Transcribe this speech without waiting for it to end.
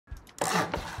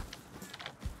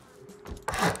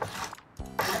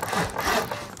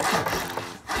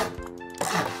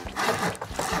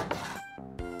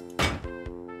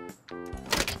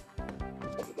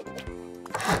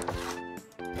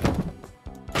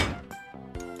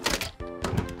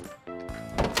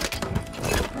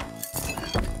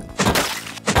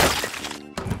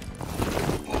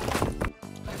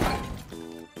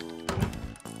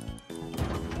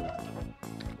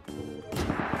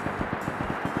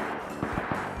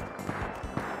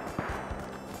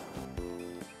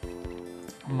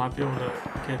I might be able to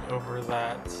get over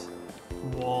that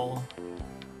wall.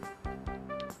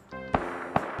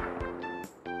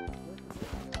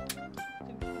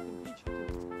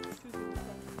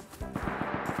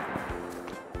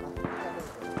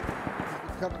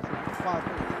 Coming for 5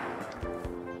 minutes.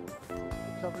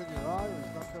 Coming in your eye, or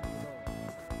he's not coming at all?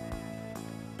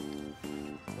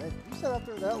 Man, you sat out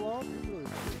there that long? You really good.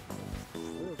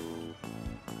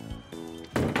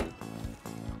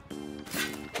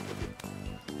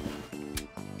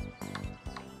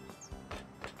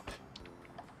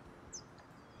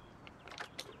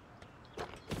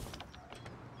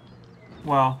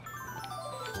 Wow.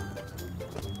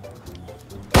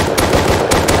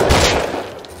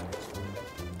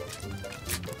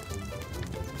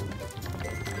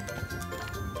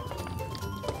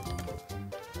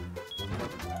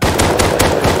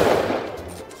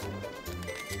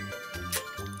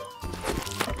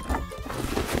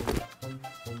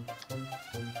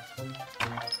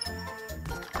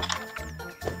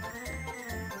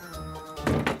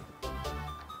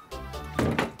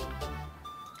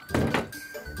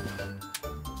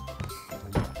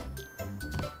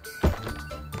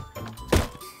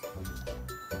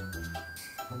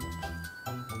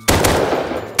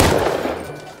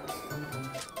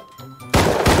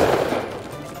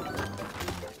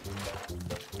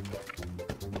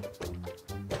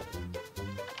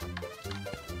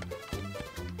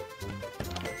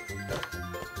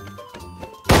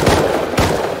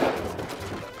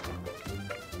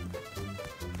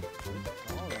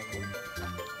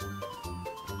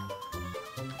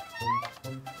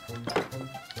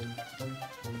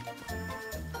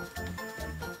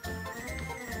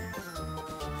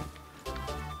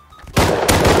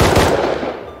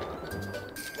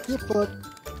 Get fucked.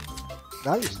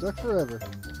 Now you're stuck forever.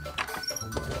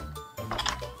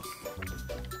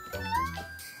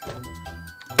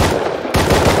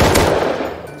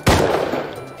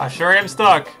 I sure am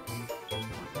stuck.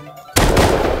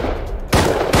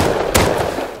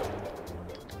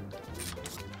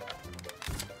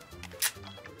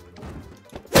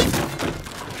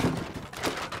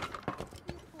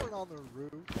 You weren't on the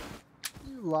roof.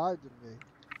 You lied to me.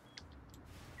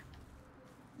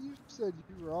 You said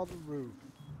you were on the roof.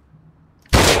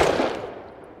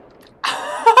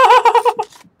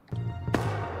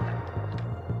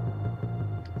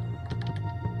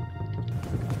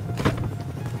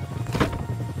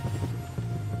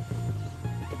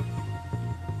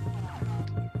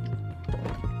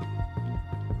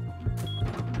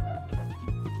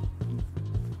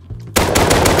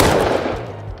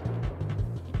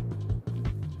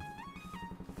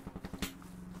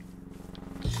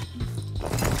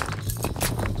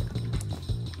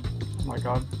 Oh my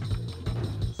god.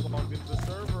 Just logged into the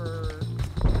server.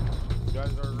 You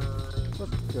guys are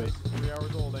Good. 3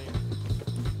 hours old, ain't you?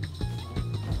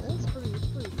 Yeah, it's pretty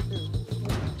new.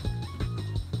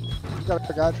 We got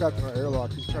a guy trapped in our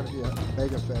airlock. He's trying to be a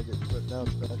mega faggot, but now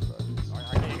it's backfired.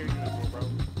 I can't hear you anymore, bro.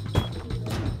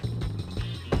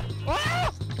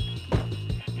 Ah!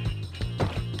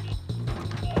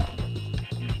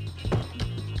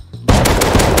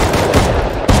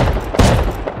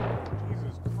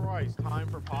 Jesus Christ, time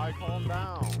for pie, calm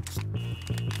down.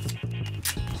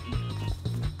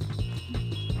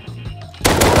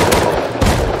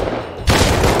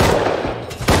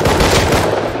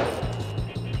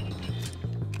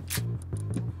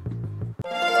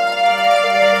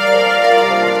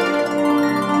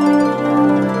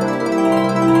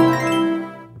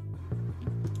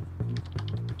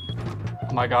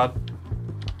 Oh my god.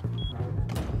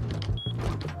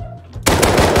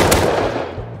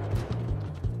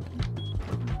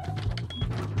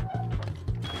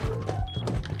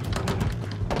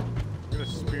 I'm gonna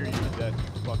spear you to death,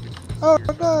 you fucking Oh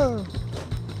spear no!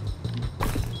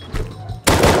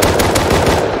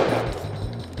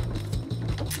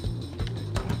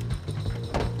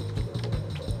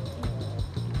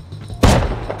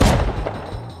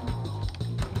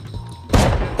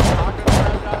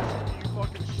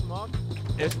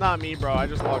 It's not me, bro. I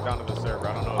just logged onto the server.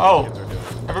 I don't know Oh. what the kids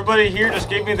are doing. Everybody here just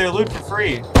gave me their loot for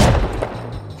free.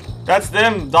 That's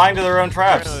them dying to their own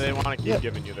traps. Apparently they want to keep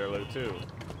giving you their loot too.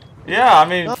 Yeah, I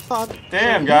mean, No,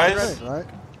 damn, he's guys. right,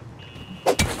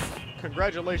 right?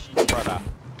 Congratulations, brother.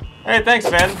 Hey, thanks,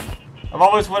 man. I've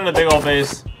always wanted a big old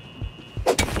base.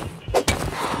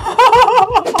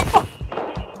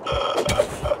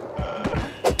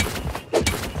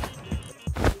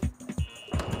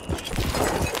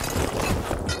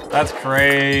 That's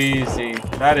crazy.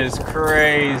 That is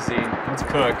crazy. Let's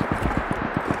cook.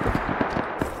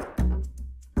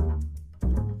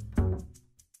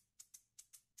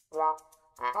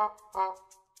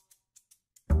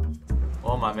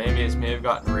 my main base may have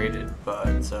gotten raided,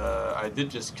 but I did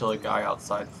just kill a guy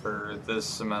outside for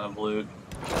this amount of loot.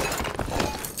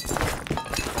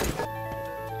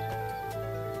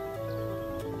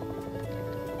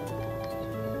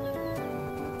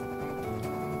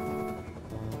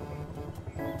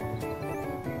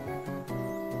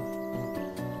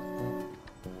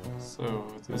 So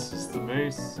this is the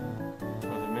base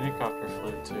where the minicopter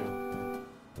flew to.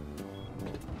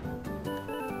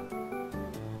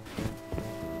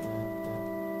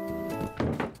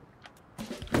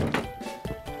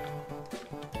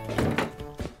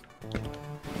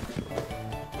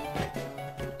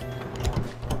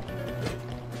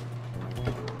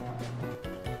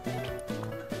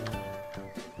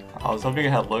 I was hoping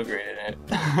it had low grade in it.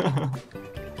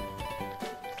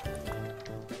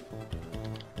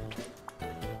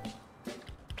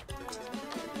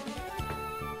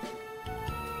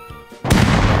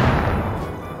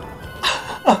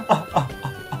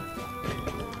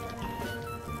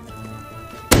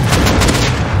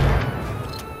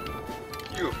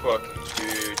 You fucking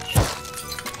bitch.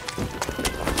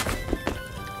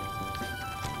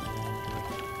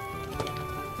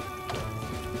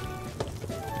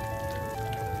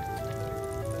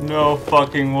 No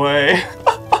fucking way.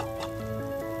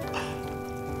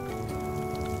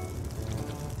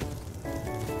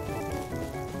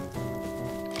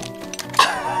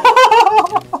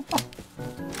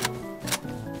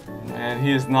 Man,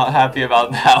 he is not happy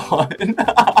about that one.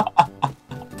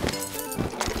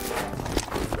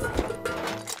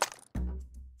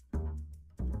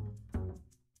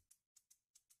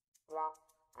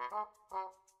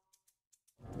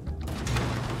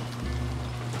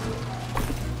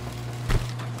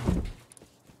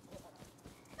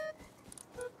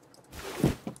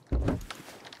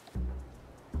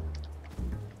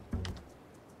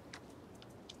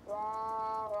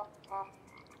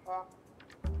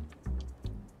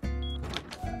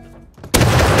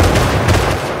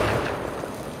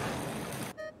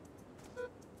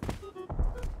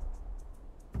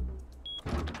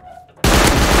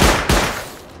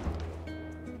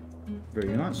 Bro,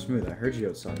 you're not smooth. I heard you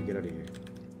outside. Get out of here.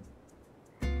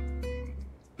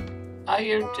 I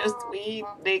am just weak,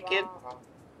 naked.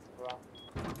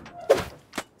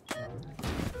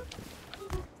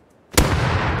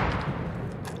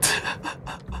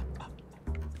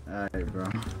 Alright, bro.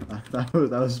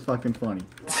 that was fucking funny.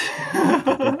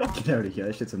 Get out of here.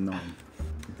 That shit's annoying.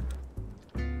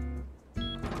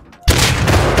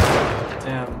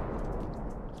 Damn.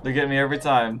 They get me every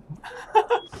time.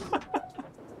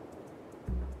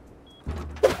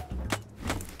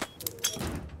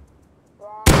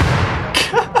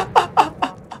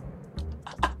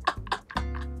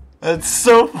 It's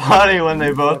so funny when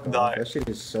they both die. That shit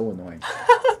is so annoying.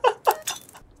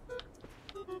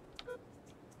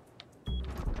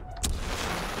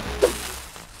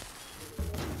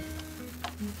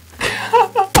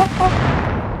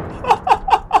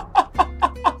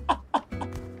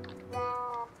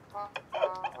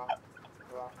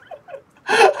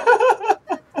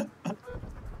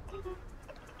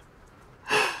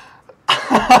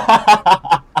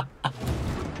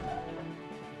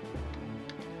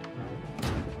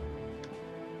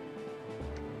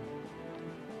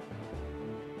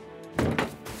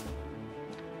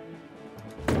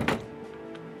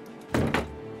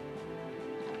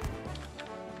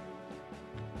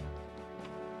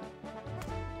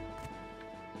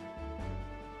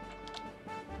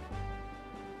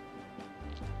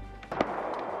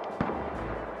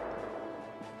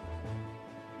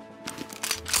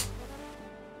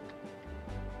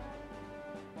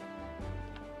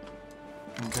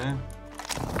 Okay.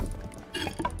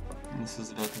 This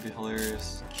is about to be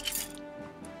hilarious.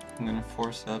 I'm gonna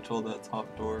force Satchel that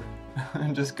top door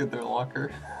and just get their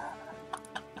locker.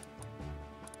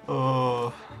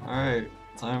 Oh, alright.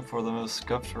 Time for the most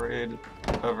scuffed raid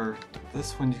ever.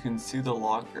 This one you can see the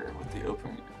locker with the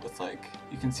open, like,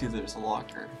 you can see there's a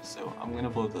locker. So I'm gonna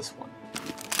blow this one.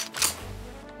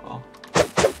 Well.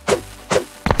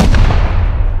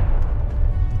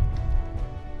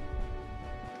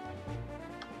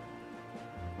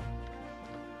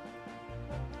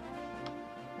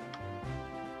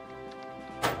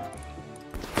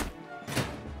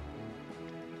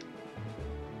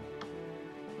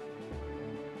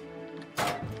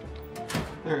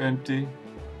 They're empty.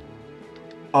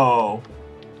 Oh.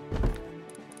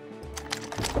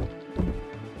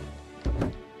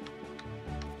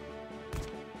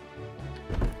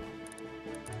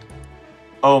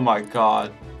 Oh my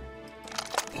god.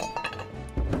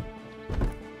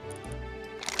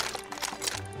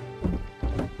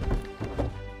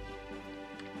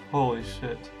 Holy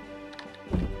shit.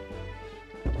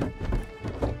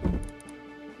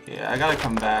 I gotta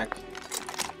come back.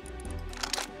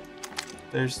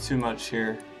 There's too much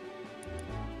here.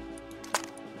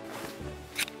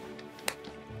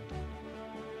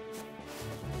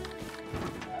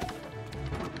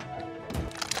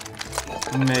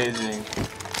 Amazing.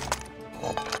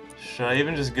 Should I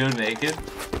even just go naked?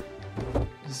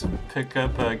 Just pick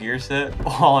up a gear set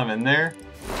while I'm in there?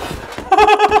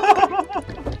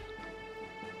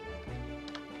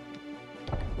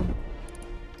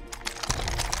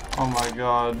 Oh my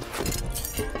god.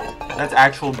 That's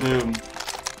actual boom.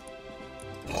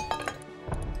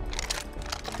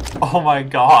 Oh my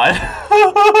god.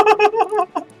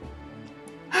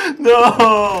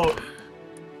 No!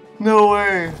 No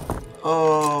way.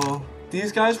 Oh.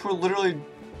 These guys were literally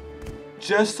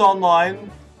just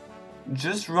online,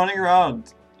 just running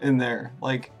around in there.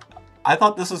 Like, I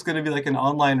thought this was gonna be like an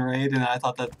online raid, and I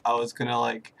thought that I was gonna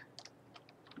like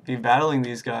be battling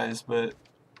these guys, but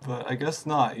I guess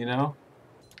not, you know?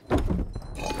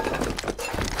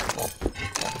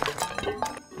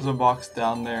 There's a box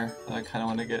down there that I kinda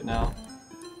wanna get now.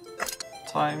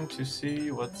 Time to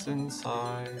see what's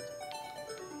inside.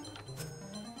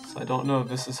 So I don't know if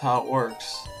this is how it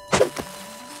works.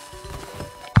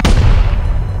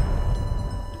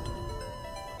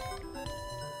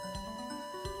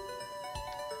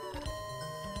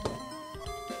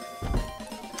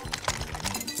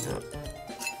 Yep.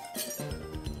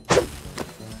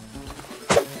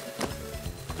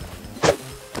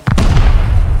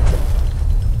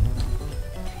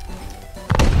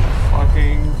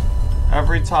 Fucking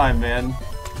every time, man.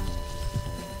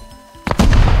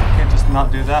 Can't just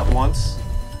not do that once.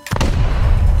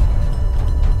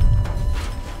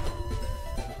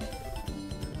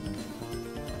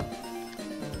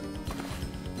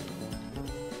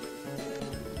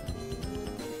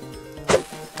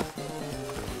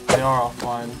 They are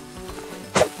offline.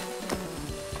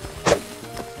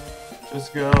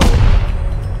 Just go.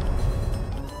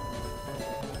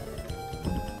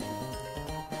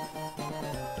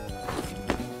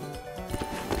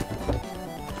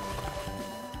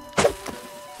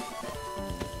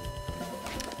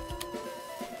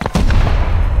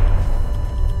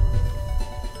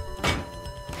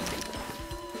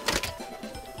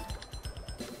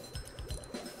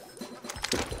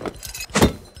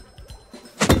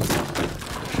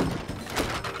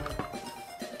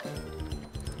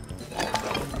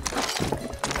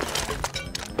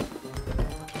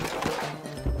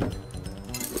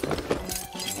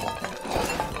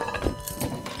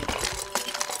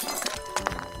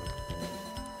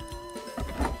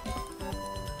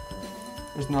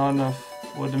 There's not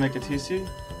enough wood to make a TC?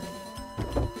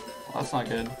 Well, that's not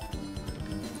good.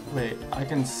 Wait, I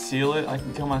can seal it? I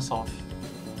can kill myself.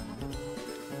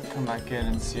 Come back in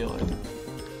and seal it.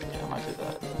 Yeah, I might do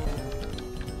that.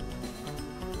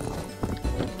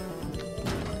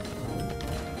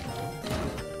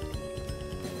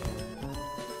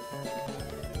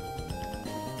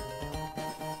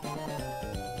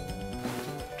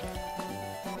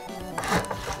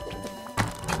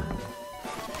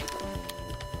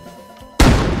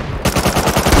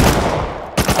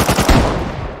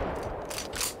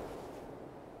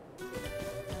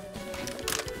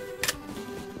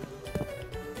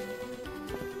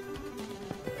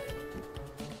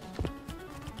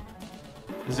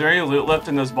 Is there any loot left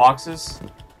in those boxes?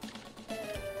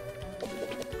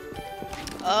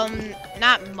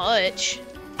 Not much.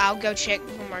 I'll go check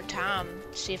one more time,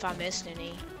 see if I missed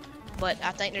any. But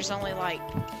I think there's only like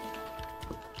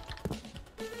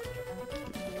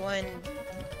one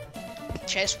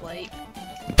chest plate.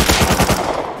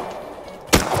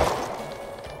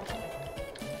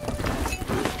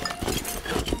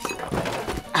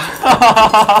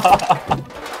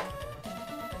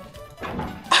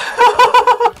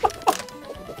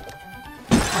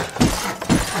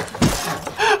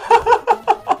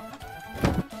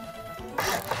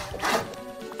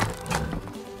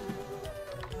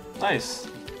 Nice.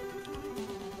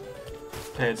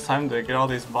 Okay, it's time to get all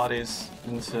these bodies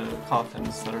into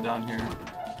coffins that are down here.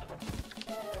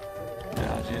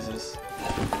 Yeah, Jesus.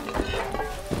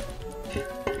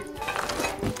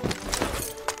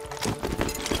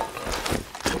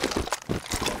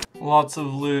 Lots of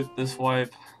loot this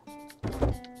wipe.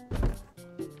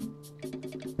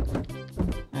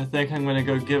 I think I'm gonna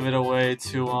go give it away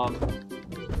to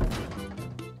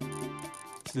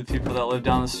the people that live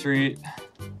down the street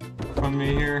from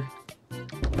me here.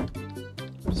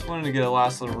 Just wanted to get a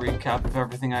last little recap of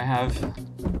everything I have.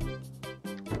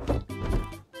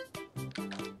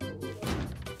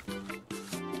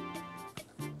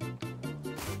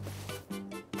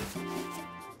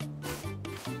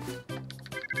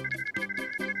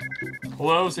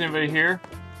 Hello, is anybody here?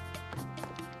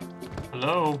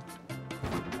 Hello?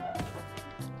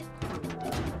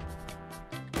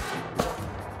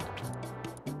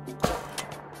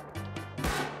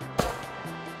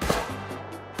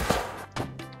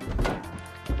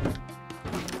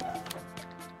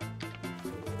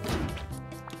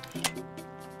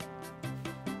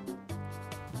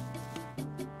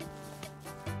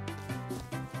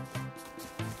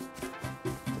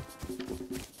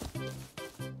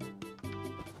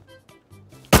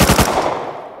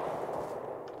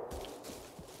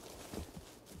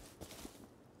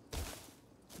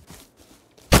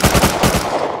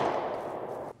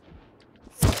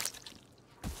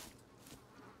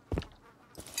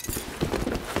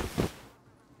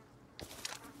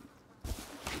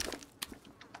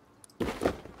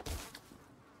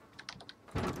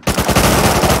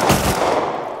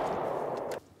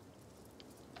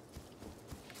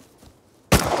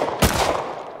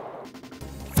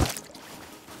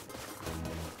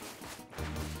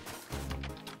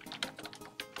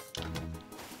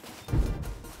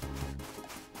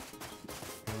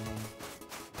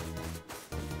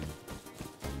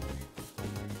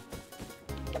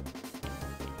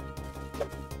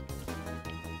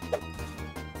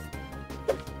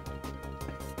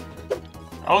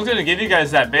 I was gonna give you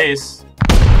guys that base.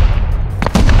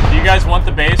 Do you guys want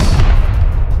the base?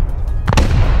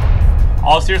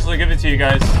 I'll seriously give it to you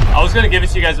guys. I was gonna give it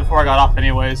to you guys before I got off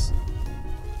anyways.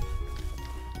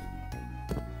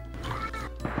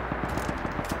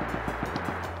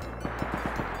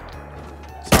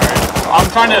 Sorry. I'm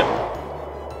trying to...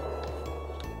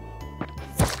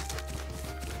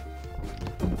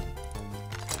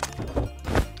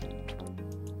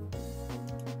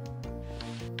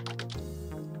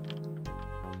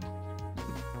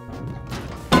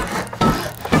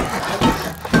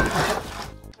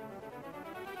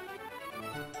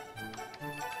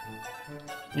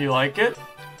 You like it?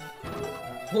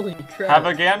 Holy crap. Have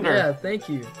a gander. Yeah, thank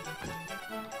you.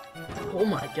 Oh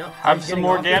my god. Have some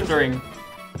more gandering.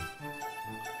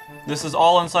 This is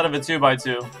all inside of a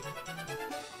 2x2.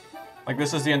 Like,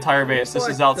 this is the entire base. This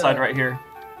is outside right here.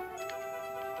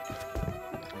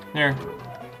 Here.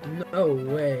 No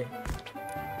way.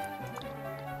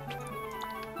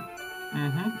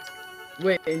 Mm-hmm.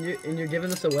 Wait, and you're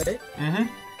giving this away?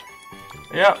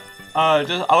 Mm-hmm. Yep.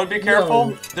 Just I would be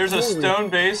careful. No. There's a Holy. stone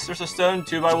base. There's a stone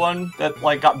 2x1 that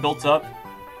like got built up.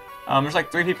 There's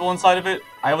like 3 people inside of it.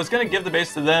 I was gonna give the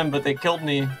base to them, but they killed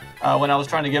me when I was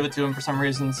trying to give it to them for some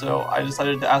reason. So I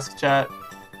decided to ask chat,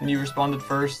 and you responded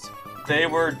first. They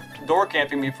were door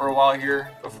camping me for a while here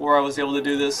before I was able to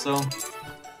do this. So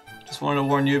just wanted to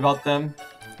warn you about them.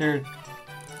 Here,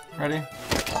 ready?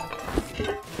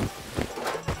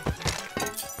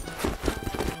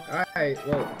 Alright,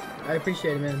 well, I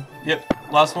appreciate it, man.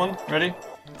 Yep. Last one. Ready?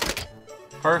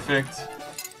 Perfect.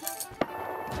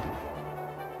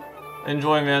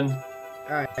 Enjoy, man.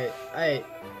 Alright.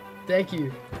 Thank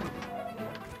you.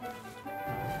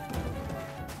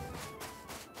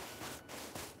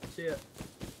 See ya.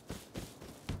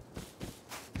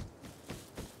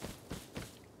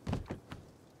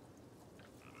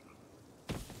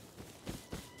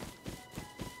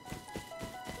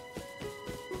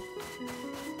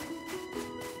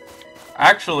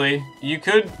 Actually, we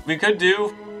could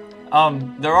do,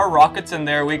 there are rockets in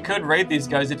there. We could raid these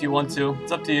guys if you want to.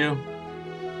 It's up to you.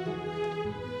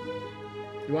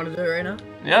 You want to do it right now?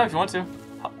 Yeah, if you want to.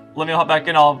 Let me hop back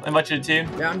in. I'll invite you to team.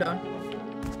 Yeah, I'm done.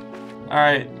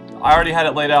 Alright. I already had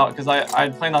it laid out because I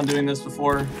planned on doing this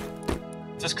before.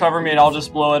 Just cover me and I'll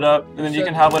just blow it up. And then you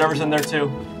can have whatever's in there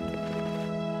too.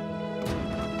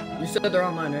 You said they're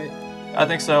online, right? I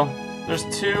think so. There's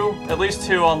at least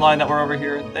two online that were over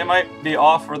here. They might be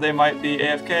off or they might be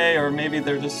AFK or maybe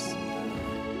they're just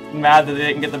mad that they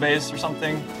didn't get the base or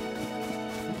something.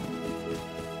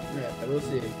 Yeah, we'll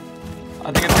see.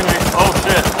 I think it's gonna be, oh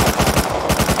shit.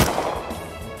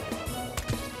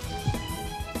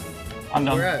 I'm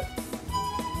done. Where at?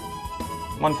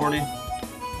 140.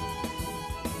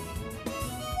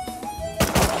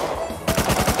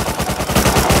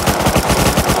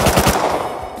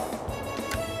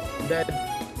 Dead.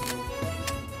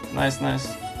 Nice.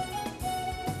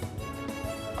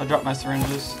 I dropped my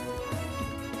syringes.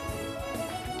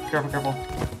 Careful.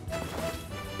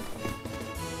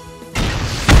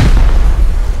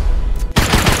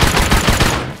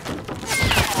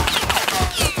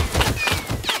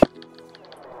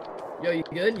 Yo, you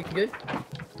good? You good?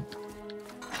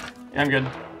 Yeah, I'm good.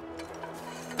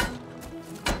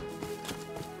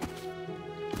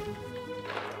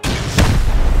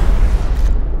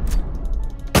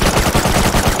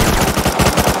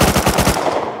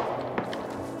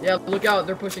 Yeah, look out,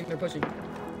 they're pushing, they're pushing.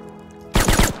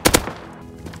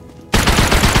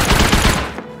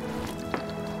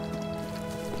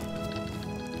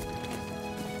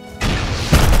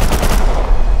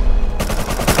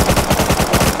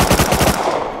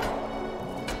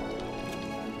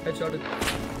 Headshotted.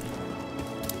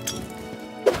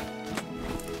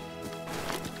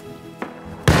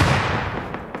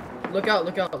 Look out,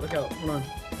 look out, look out. Hold on.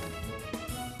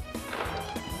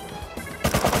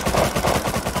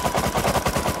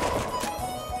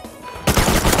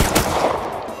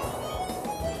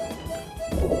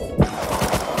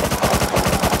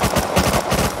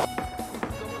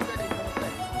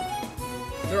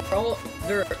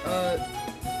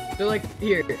 They're like,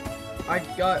 here. I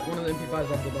got one of the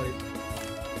MP5s off the buddies.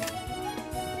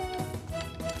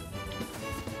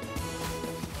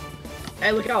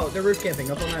 Hey, look out! They're roof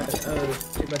camping up on that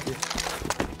 2x2.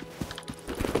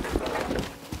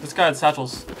 This guy had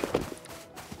satchels.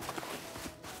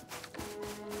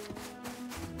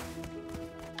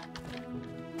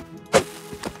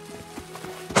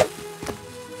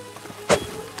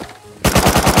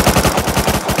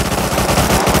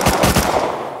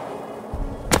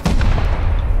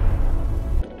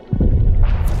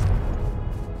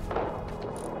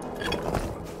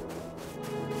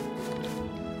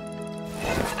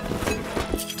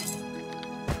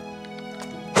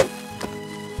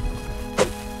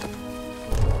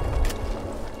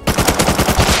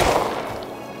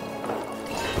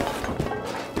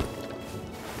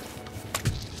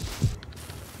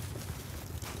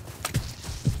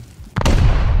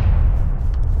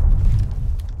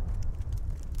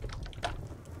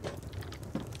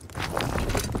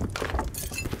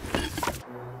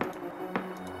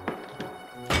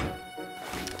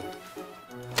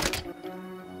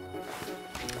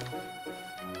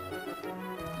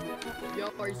 Yo,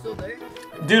 are you still there?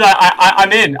 Dude,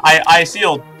 I'm in. I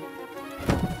sealed.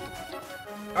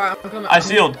 Alright, I'm coming. I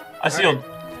sealed. I sealed.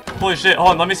 Holy shit.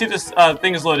 Hold on. Let me see if this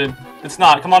thing is loaded. It's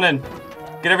not. Come on in.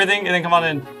 Get everything and then come on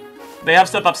in. They have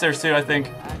stuff upstairs too, I think.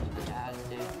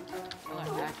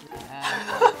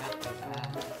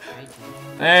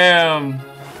 Damn.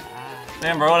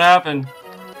 Damn, bro. What happened?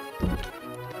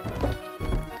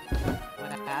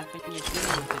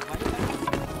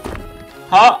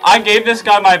 Huh? I gave this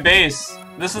guy my base.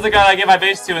 This is the guy I gave my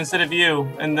base to instead of you.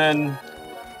 And then...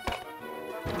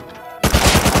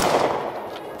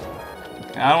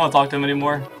 I don't want to talk to him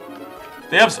anymore.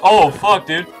 They have... Oh, fuck,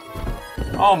 dude.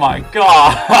 Oh my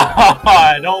god.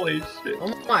 Holy shit.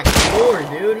 Oh my lord,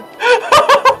 dude.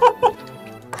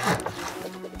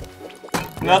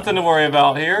 Nothing to worry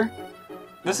about here.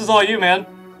 This is all you, man.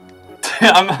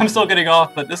 I'm still getting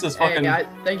off, but this is fucking... Hey, guys,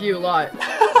 thank you a lot.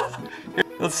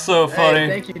 That's so funny. Hey,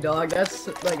 thank you, dog. That's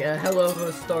like a hell of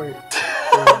a start.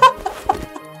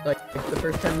 Like the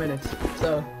first 10 minutes.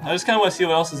 So I just kind of want to see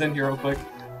what else is in here real quick.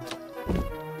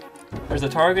 There's a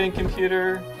targeting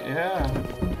computer. Yeah.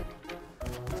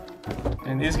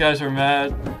 And these guys are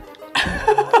mad.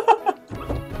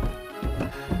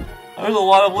 There's a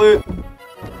lot of loot.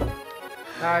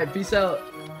 alright, peace out.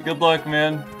 Good luck,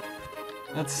 man.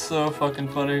 That's so fucking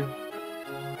funny.